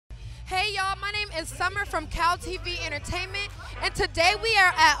is Sommar from CalTV Entertainment, and today we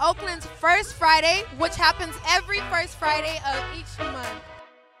are at Oakland's First Friday, which happens every first Friday of each month.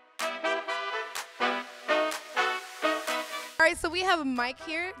 All right, so we have Mike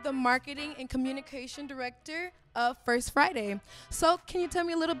here, the Marketing and Communication Director of First Friday. So can you tell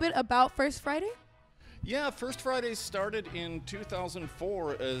me a little bit about First Friday? Yeah, First Fridays started in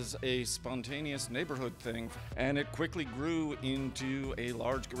 2004 as a spontaneous neighborhood thing, and it quickly grew into a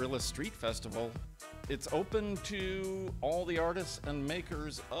large guerrilla street festival. It's open to all the artists and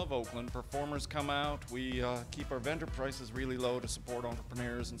makers of Oakland. Performers come out. We keep our vendor prices really low to support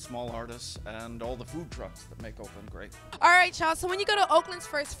entrepreneurs and small artists and all the food trucks that make Oakland great. All right, y'all, so when you go to Oakland's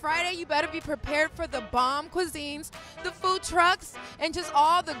First Friday, you better be prepared for the bomb cuisines, the food trucks, and just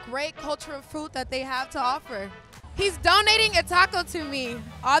all the great cultural food that they have to offer. He's donating a taco to me.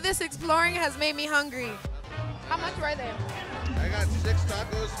 All this exploring has made me hungry. How much were they? I got 6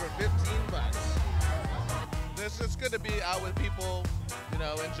 tacos for 15 bucks. It's good to be out with people, you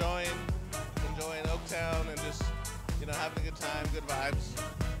know, enjoying Oaktown and just, you know, having a good time, good vibes.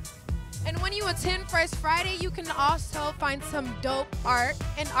 And when you attend First Friday, you can also find some dope art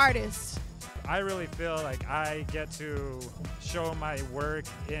and artists. I really feel like I get to show my work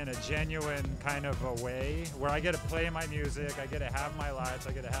in a genuine kind of a way where I get to play my music, I get to have my lights,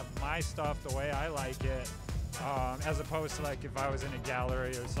 I get to have my stuff the way I like it. As opposed to like if I was in a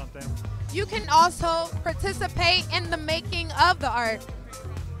gallery or something. You can also participate in the making of the art.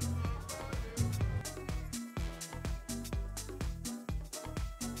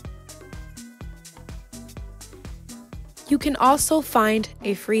 You can also find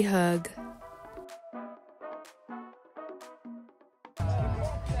a free hug.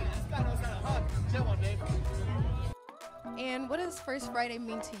 And what does First Friday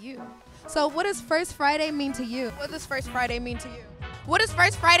mean to you? So what does First Friday mean to you? What does First Friday mean to you? What does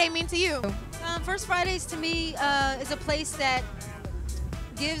First Friday mean to you? First Fridays to me is a place that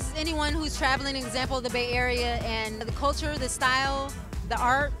gives anyone who's traveling an example of the Bay Area and the culture, the style, the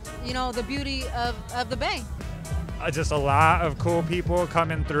art, you know, the beauty of the Bay. Just a lot of cool people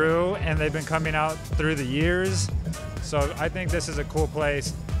coming through, and they've been coming out through the years. So I think this is a cool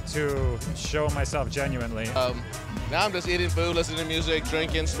place to show myself genuinely. Now I'm just eating food, listening to music,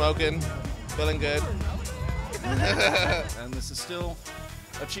 drinking, smoking, feeling good. And this is still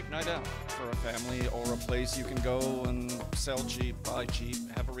a cheap night out for a family, or a place you can go and sell cheap, buy cheap,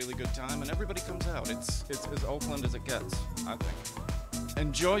 have a really good time, and everybody comes out. It's as Oakland as it gets, I think.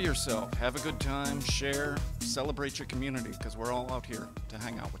 Enjoy yourself, have a good time, share, celebrate your community, because we're all out here to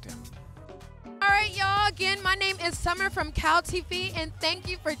hang out with you. All right, y'all, again, my name is Sommar from CalTV, and thank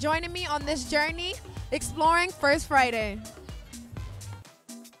you for joining me on this journey exploring First Friday.